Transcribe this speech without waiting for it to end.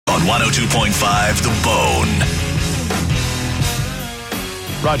on 102.5 The Bone.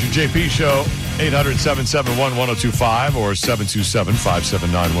 Roger JP Show, 800-771-1025 or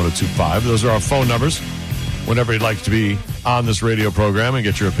 727-579-1025. Those are our phone numbers. Whenever you'd like to be on this radio program and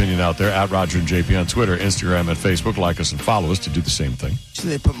get your opinion out there, at Roger and JP on Twitter, Instagram, and Facebook. Like us and follow us to do the same thing. So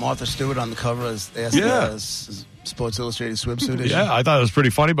they put Martha Stewart on the cover as Sports Illustrated swimsuit issue. Yeah, I thought it was pretty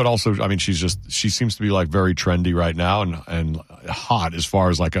funny, but also, I mean, she seems to be like very trendy right now and hot as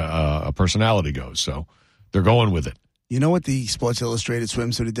far as like a personality goes. So they're going with it. You know what the Sports Illustrated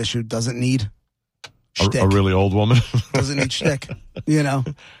swimsuit edition doesn't need? A really old woman? Doesn't need shtick. You know?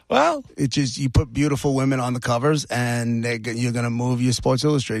 Well, it just, you put beautiful women on the covers and you're going to move your Sports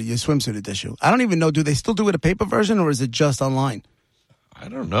Illustrated, your swimsuit edition. I don't even know, do they still do it a paper version or is it just online? I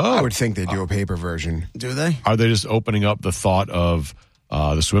don't know. I would think they do a paper version. Do they? Are they just opening up the thought of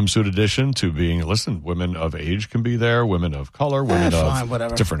the swimsuit edition to being, listen, women of age can be there, women of color, women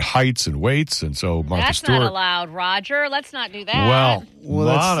of different heights and weights, and so Martha Stewart. That's not allowed, Roger. Let's not do that. Well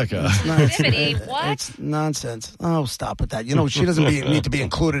Monica. It's nonsense. Oh, stop with that. You know, she doesn't need to be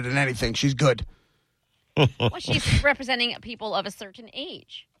included in anything. She's good. Well, she's representing people of a certain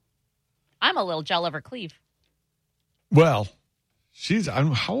age. I'm a little jealous of her cleave. Well,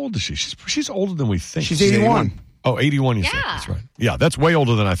 how old is she? She's older than we think. She's 81. Oh, 81, you said. That's right. Yeah, that's way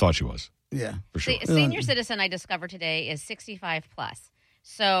older than I thought she was. Yeah. For sure. Senior citizen I discovered today is 65 plus.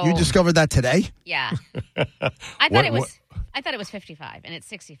 So you discovered that today? Yeah. I thought it was 55 and it's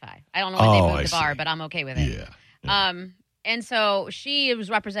 65. I don't know when they moved the bar, but I'm okay with it. Yeah. And so she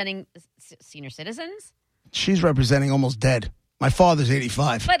was representing senior citizens. She's representing almost dead. My father's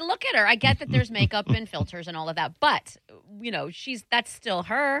 85. But look at her. I get that there's makeup and filters and all of that, but you know, that's still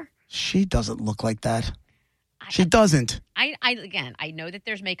her. She doesn't look like that. She doesn't. I know that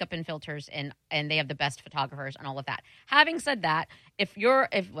there's makeup and filters and they have the best photographers and all of that. Having said that, if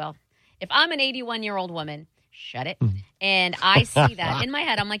I'm an 81-year-old woman, shut it. And I see that in my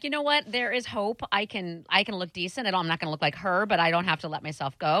head, I'm like, you know what? There is hope. I can look decent. I'm not going to look like her, but I don't have to let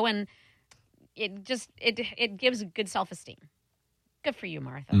myself go. And it gives good self-esteem. Good for you,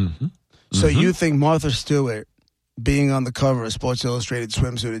 Martha. Mm-hmm. So you think Martha Stewart being on the cover of Sports Illustrated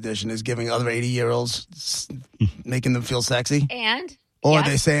swimsuit edition is giving other 80-year-olds, making them feel sexy? Or are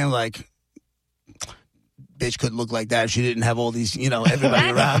they saying, like, bitch couldn't look like that if she didn't have all these,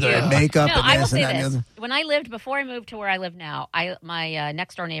 everybody around her and makeup and I will this say and that. this. When before I moved to where I live now, my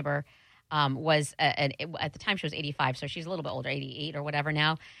next-door neighbor was, at the time she was 85, so she's a little bit older, 88 or whatever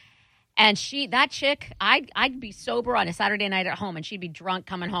now. And that chick, I'd be sober on a Saturday night at home, and she'd be drunk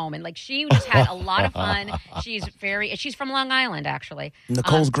coming home, and like she just had a lot of fun. She's from Long Island, actually.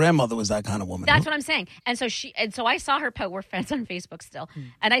 Nicole's grandmother was that kind of woman. That's what I'm saying. And so I saw her post. We're friends on Facebook still,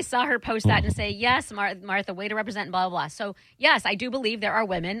 and I saw her post that and say, "Yes, Martha, way to represent blah blah blah." So yes, I do believe there are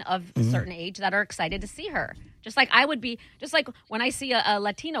women of a certain age that are excited to see her. Just like I would be, just like when I see a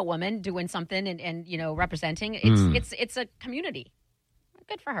Latino woman doing something and representing, it's a community.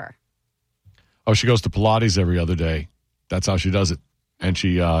 Good for her. Oh, she goes to Pilates every other day. That's how she does it. And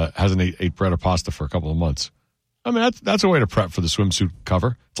she hasn't ate bread or pasta for a couple of months. I mean, that's a way to prep for the swimsuit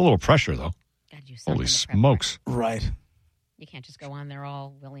cover. It's a little pressure, though. Holy smokes. Right. You can't just go on there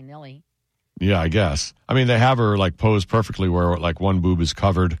all willy-nilly. Yeah, I guess. I mean, they have her like posed perfectly where like one boob is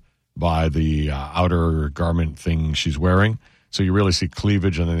covered by the outer garment thing she's wearing. So you really see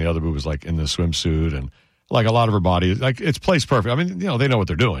cleavage, and then the other boob is like in the swimsuit, and like a lot of her body, like it's placed perfect. I mean, they know what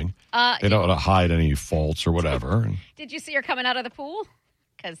they're doing. They don't hide any faults or whatever. Did you see her coming out of the pool?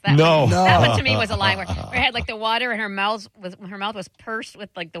 Because that one to me was a lie where her had like the water and her mouth was pursed with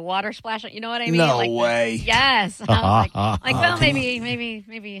like the water splashing. You know what I mean? No like way. Yes. I was like, well,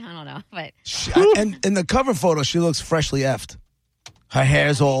 maybe I don't know, but and in the cover photo, she looks freshly effed. Her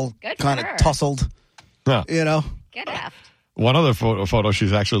hair's all kind of tousled. Yeah. Get effed. One other photo,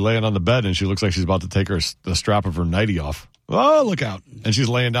 she's actually laying on the bed, and she looks like she's about to take the strap of her nightie off. Oh, look out. And she's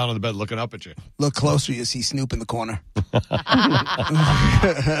laying down on the bed looking up at you. Look closer, you see Snoop in the corner. Oh,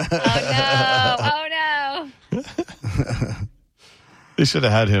 no. They should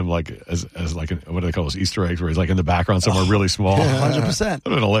have had him like as like, what do they call those, Easter eggs, where he's like in the background somewhere really small. 100%.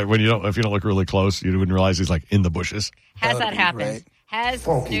 If you don't look really close, you wouldn't realize he's like in the bushes. Has that happened? Has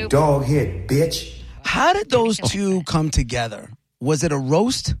funky Snoop... dog head, bitch. How did those two come together? Was it a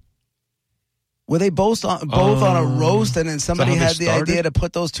roast? Were they both on a roast, and then somebody had the idea to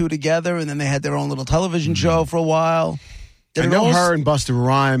put those two together, and then they had their own little television show for a while? I know her and Busta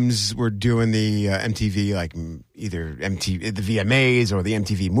Rhymes were doing the MTV, like either the VMAs or the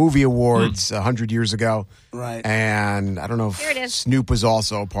MTV Movie Awards 100 years ago. Right. And I don't know if Snoop was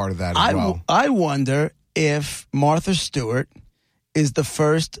also a part of that as well. I wonder if Martha Stewart is the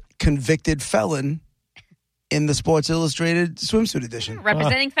first convicted felon in the Sports Illustrated swimsuit edition.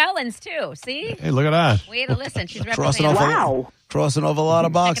 Representing felons, too. See? Hey, look at that. Way to listen. She's Crossing representing off, crossing off a lot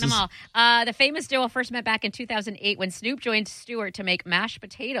of boxes. Checking them all. The famous duo first met back in 2008 when Snoop joined Stewart to make mashed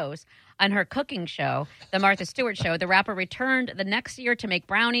potatoes on her cooking show, The Martha Stewart Show. The rapper returned the next year to make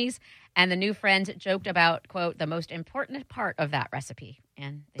brownies, and the new friends joked about, quote, the most important part of that recipe.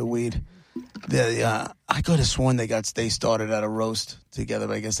 And the weed. I could have sworn they started at a roast together,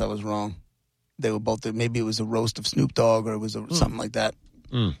 but I guess I was wrong. They were both, maybe it was a roast of Snoop Dogg or it was something like that.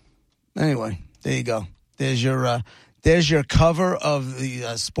 Anyway, there you go. There's your cover of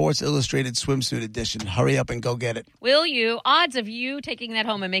the Sports Illustrated swimsuit edition. Hurry up and go get it. Will you? Odds of you taking that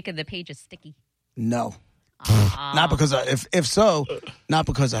home and making the pages sticky? No. Not because of, if so, not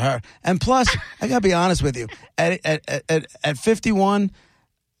because of her. And plus, I gotta be honest with you. At 51,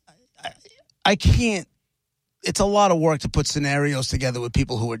 I can't. It's a lot of work to put scenarios together with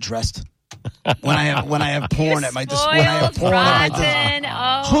people who are dressed. When I have porn at my disposal.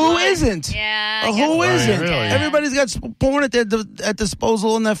 Who isn't? Yeah. Who isn't? Really? Everybody's got porn at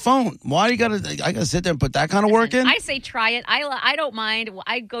disposal on their phone. Why you gotta? I gotta sit there and put that kind of work in. I say try it. I don't mind.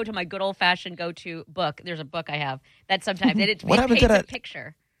 I go to my good old fashioned go-to book. There's a book I have that sometimes it paints a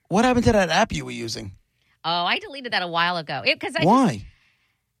picture. What happened to that app you were using? Oh, I deleted that a while ago. Why?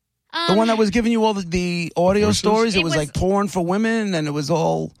 The one that was giving you all the audio stories. It was like porn for women, and it was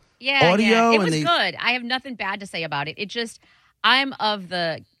all. Yeah, audio. Yeah. It was good. I have nothing bad to say about it. It just,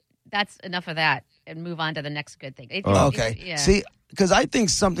 that's enough of that and move on to the next good thing. Okay. Yeah. See, because I think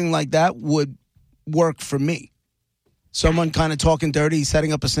something like that would work for me. Someone kind of talking dirty,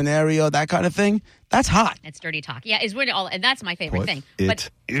 setting up a scenario, that kind of thing. That's hot. It's dirty talk. Yeah, it's really all, and that's my favorite thing.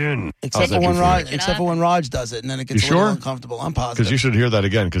 Except for when Raj does it, and then it gets a little uncomfortable. I'm positive. Because you should hear that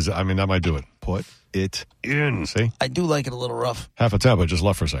again, because, I mean, that might do it. Put it in. See? I do like it a little rough. Half a tempo, just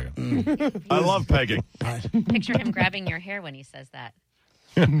left for a second. I love pegging. Right. Picture him grabbing your hair when he says that.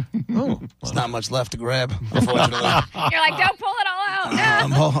 There's not much left to grab, unfortunately. You're like, don't pull it all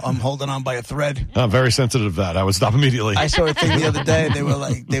out. I'm holding on by a thread. I'm very sensitive to that. I would stop immediately. I saw a thing the other day. They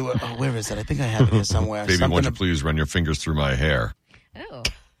were where is it? I think I have it here somewhere. Baby, won't you please run your fingers through my hair?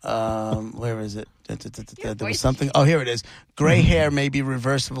 Oh. Where is it? There was something. Oh, here it is. Gray hair may be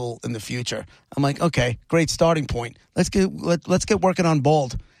reversible in the future. I'm like, okay, great starting point. Let's get working on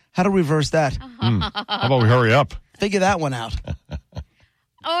bald. How to reverse that? How about we hurry up? Figure that one out.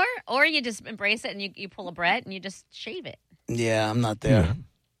 Or you just embrace it and you pull a Brett and you just shave it. Yeah, I'm not there. Yeah.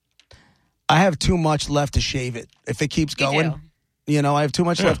 I have too much left to shave it. If it keeps going, I have too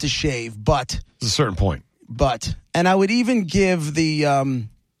much left to shave. But there's a certain point. And I would even give the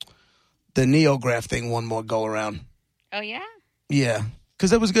Neograph thing one more go around. Oh yeah. Yeah,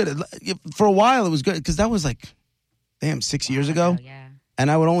 because it was good for a while. It was good because that was 6 years ago. Yeah. And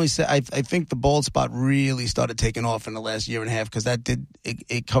I would only say I think the bald spot really started taking off in the last year and a half because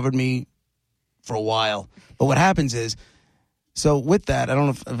it covered me for a while. But what happens is, so with that, I don't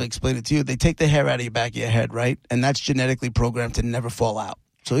know if I've explained it to you. They take the hair out of your back of your head, right? And that's genetically programmed to never fall out.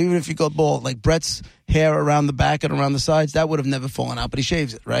 So even if you go bald, like Brett's hair around the back and around the sides, that would have never fallen out, but he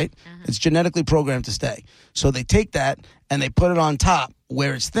shaves it, right? Uh-huh. It's genetically programmed to stay. So they take that and they put it on top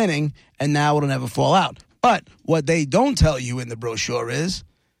where it's thinning, and now it'll never fall out. But what they don't tell you in the brochure is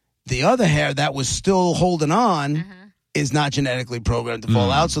the other hair that was still holding on is not genetically programmed to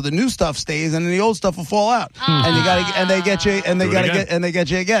fall out. So the new stuff stays, and then the old stuff will fall out. And they get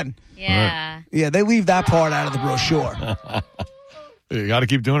you again. Yeah. Right. Yeah, they leave that part out of the brochure. You got to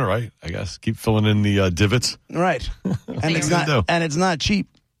keep doing it, right? I guess keep filling in the divots. Right. And it's not cheap.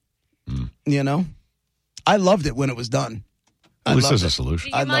 I loved it when it was done. At least there's a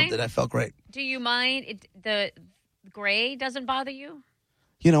solution. I loved it. I felt great. Do you mind the gray doesn't bother you?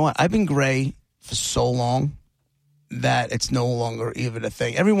 You know what? I've been gray for so long that it's no longer even a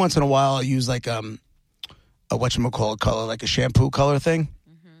thing. Every once in a while, I'll use like a whatchamacallit color, like a shampoo color thing,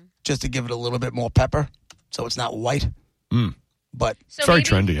 just to give it a little bit more pepper, so it's not white. But it's very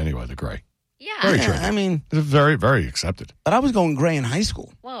trendy anyway, the gray. Yeah. Very trendy. I mean, it's very, very accepted. But I was going gray in high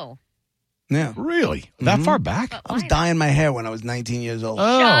school. Whoa. Yeah. Really? That far back? I was dyeing my hair when I was 19 years old. Oh,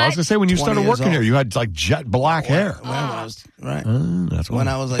 I was going to say, when you started working here, you had like jet black hair. When I was, right. That's when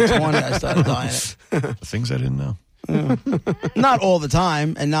I was like 20, I started dyeing it. The things I didn't know. Not all the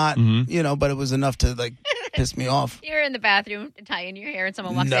time, and not, but it was enough to like piss me off. You're in the bathroom tying your hair, and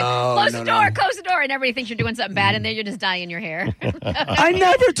someone walks in. Close the door, and everybody thinks you're doing something bad, and then you're just dyeing your hair. I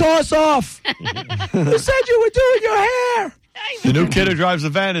never toss off. You said you were doing your hair. The new kid who drives the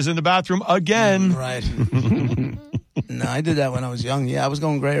van is in the bathroom again. Right. No, I did that when I was young. Yeah, I was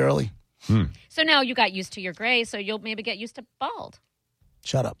going gray early. So now you got used to your gray, so you'll maybe get used to bald.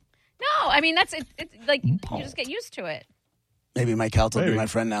 Shut up. No, I mean, it's like you just get used to it. Maybe my Calta will be my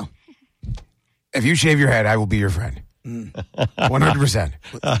friend now. If you shave your head, I will be your friend. 100%.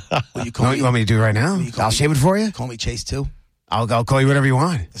 Will you call me? You want me to do it right now? I'll shave it for you. Call me Chase too. I'll call you whatever you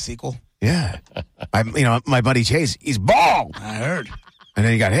want. The sequel. Yeah. My buddy Chase, he's bald. I heard. And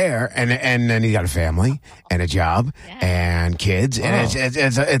then he got hair, and then he got a family and a job and kids, and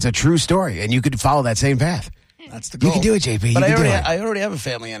it's a true story. And you could follow that same path. That's the goal. You can do it, JP. But I already have a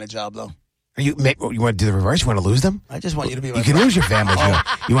family and a job, though. You want to do the reverse? You want to lose them? I just want you to be my You can lose your family.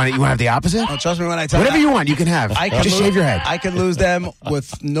 You want to have the opposite? Oh, trust me when I tell Whatever you want, you can have. Just shave your head. I can lose them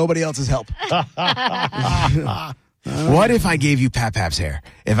with nobody else's help. What if I gave you Pap's hair?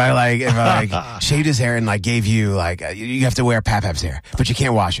 If I shaved his hair and gave you you have to wear Pap's hair, but you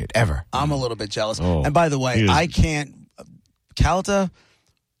can't wash it ever. I'm a little bit jealous. Oh, and by the way, I can't. Calta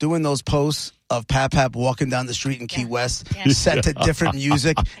doing those posts of Pap walking down the street in Key West, set to different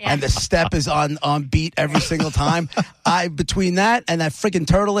music, and the step is on beat every single time. Between that and that freaking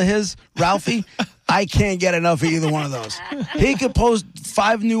turtle of his, Ralphie, I can't get enough of either one of those. He could post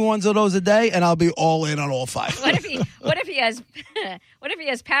 5 new ones of those a day, and I'll be all in on all 5. What if he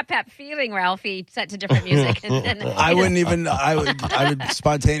has Pap feeling Ralphie set to different music? And then, I would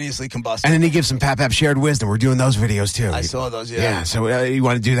spontaneously combust. And then he gives some Pap shared wisdom. We're doing those videos too. I saw those. Yeah. So you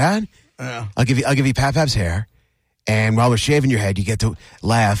want to do that? Yeah. I'll give you Pap's hair, and while we're shaving your head, you get to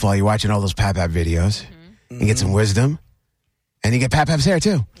laugh while you're watching all those Pap videos, and get some wisdom, and you get Pap's hair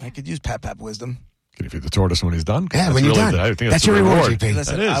too. I could use Pap wisdom. Can you feed the tortoise when he's done? Yeah, when you're done. I think that's your reward, JP.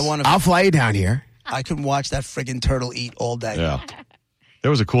 Listen, I'll fly you down here. I could watch that friggin' turtle eat all day. Yeah.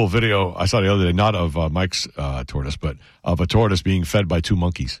 There was a cool video I saw the other day, not of Mike's tortoise, but of a tortoise being fed by 2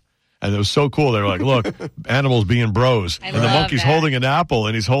 monkeys. And it was so cool. They were like, look, animals being bros. And the monkey's holding an apple,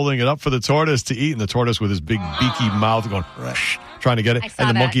 and he's holding it up for the tortoise to eat. And the tortoise with his big beaky mouth going, trying to get it. And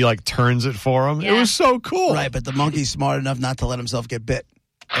the monkey turns it for him. Yeah. It was so cool. Right, but the monkey's smart enough not to let himself get bit.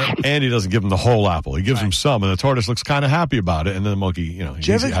 And he doesn't give him the whole apple. He gives him some, and the tortoise looks kind of happy about it. And then the monkey, he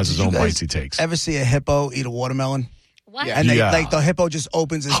has his own bites he takes. Ever see a hippo eat a watermelon? What? And the hippo just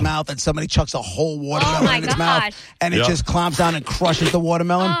opens his mouth, and somebody chucks a whole watermelon in its mouth, and it just clomps down and crushes the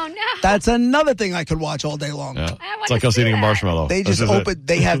watermelon. Oh, no. That's another thing I could watch all day long. Yeah. It's like us eating a marshmallow. They just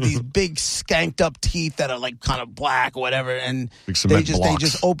they have these big skanked up teeth that are kind of black or whatever, and they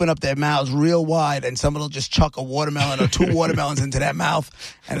just open up their mouths real wide, and somebody will just chuck a watermelon or 2 watermelons into that mouth,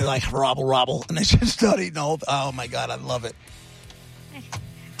 and they're robble, and they just start eating the whole. Oh my God, I love it.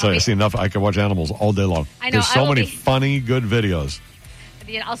 I see enough. I can watch animals all day long. I know. There's so many funny, good videos.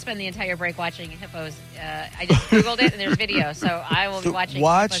 I'll spend the entire break watching hippos. I just Googled it, and there's video, so I will be watching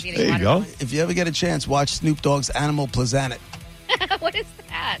hippos eating there you go. If you ever get a chance, watch Snoop Dogg's Animal Planet. What is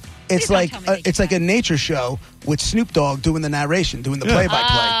that? It's like a nature show with Snoop Dogg doing the narration, doing the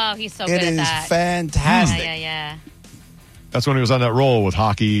play-by-play. Oh, he's so good at that. It is fantastic. Yeah. That's when he was on that roll with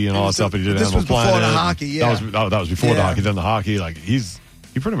hockey and all that stuff. And he did Animal Planet. This was before the hockey, yeah. That was before the hockey. Then the hockey, he's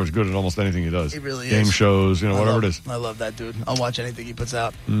pretty much good at almost anything he does. He really is. Game shows, whatever it is. I love that dude. I'll watch anything he puts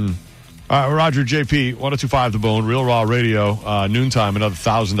out. All right, Roger, JP, 102.5 The Bone, Real Raw Radio, noontime, another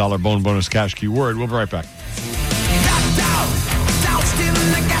 $1,000 Bone bonus cash keyword. We'll be right back. Down, still in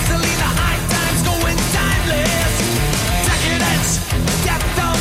the gasoline.